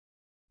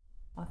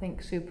I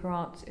think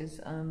Superarts is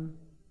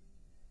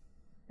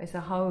it's a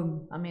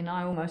home. I mean,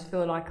 I almost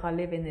feel like I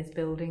live in this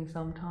building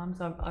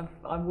sometimes.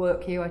 I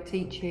work here, I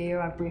teach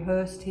here, I've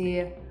rehearsed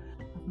here,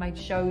 I've made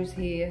shows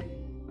here,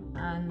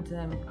 and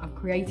I've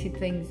created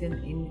things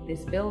in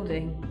this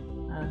building,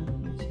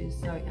 which is,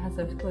 so it has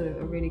a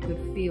really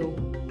good feel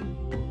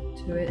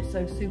to it.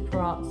 So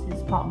Superarts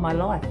is part of my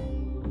life.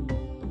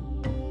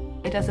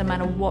 It doesn't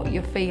matter what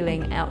you're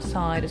feeling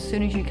outside, as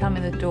soon as you come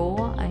in the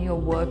door and you're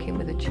working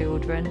with the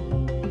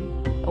children,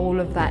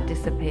 all of that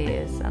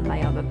disappears, and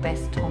they are the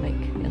best tonic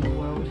in the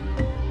world.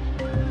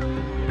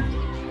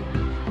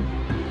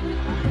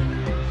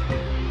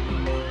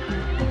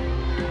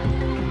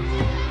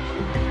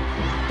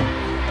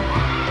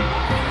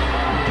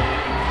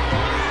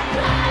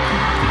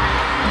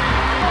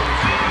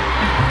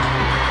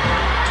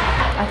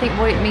 I think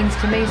what it means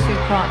to me,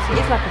 Superarts, it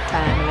is like a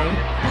family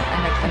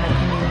and a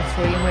community,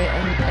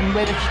 and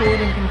where the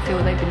children can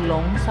feel they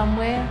belong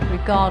somewhere,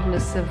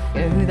 regardless of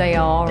who they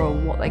are or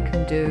what they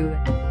can do.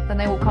 And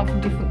they all come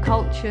from different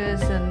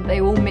cultures, and they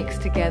all mix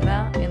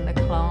together in the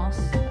class,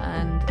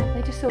 and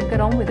they just sort of get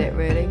on with it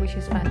really, which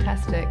is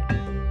fantastic.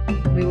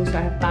 We also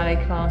have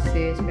ballet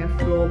classes, we have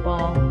floor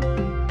bar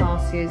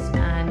classes,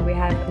 and we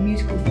have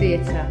musical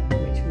theatre,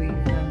 which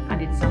we've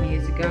added some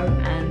years ago,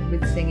 and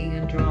with singing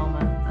and drama,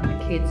 and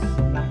the kids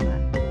love that.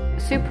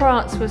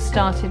 Superarts was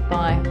started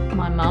by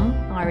my mum,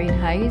 Irene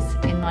Hayes,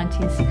 in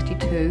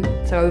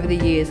 1962. So over the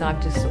years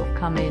I've just sort of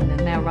come in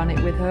and now run it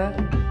with her.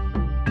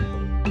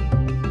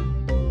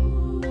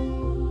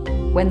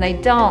 When they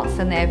dance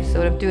and they're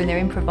sort of doing their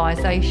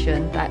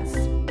improvisation, that's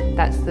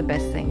the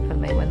best thing for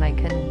me, when they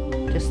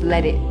can just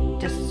let it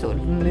just sort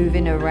of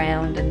moving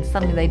around, and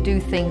suddenly they do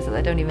things that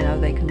they don't even know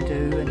they can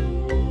do,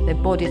 and their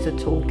bodies are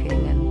talking,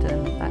 and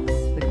that's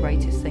the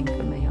greatest thing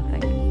for me, I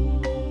think.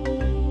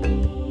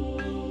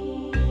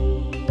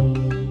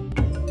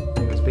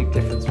 It was a big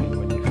difference for you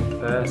when you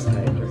first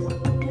came.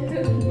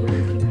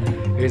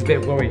 You was a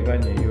bit worried,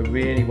 weren't you? You were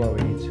really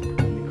worried.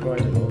 You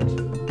cried a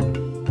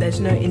lot. There's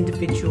no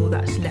individual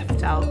that's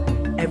left out.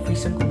 Every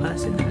single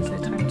person has their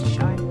time to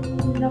shine.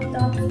 You love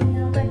dancing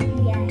now, don't you?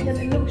 Yeah. There's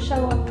a little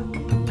show on.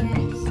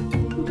 Yes.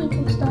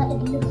 People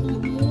started looking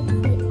at me,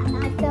 and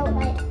I felt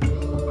like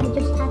I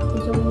just had to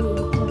join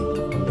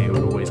in. They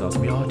would always ask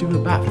me, oh, do a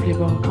backflip,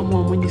 oh, come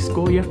on, when you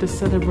score you have to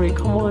celebrate,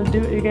 come on, do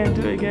it again,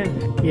 do it again.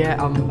 Yeah,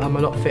 I'm a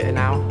lot fitter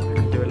now, I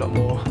can do a lot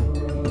more.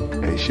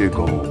 It's your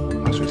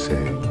goal, as we say,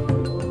 in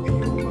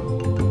yoga.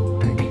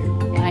 Thank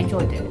you. I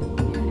enjoyed it,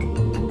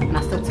 and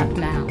I still tap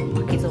now.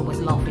 My kids are always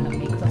laughing at me.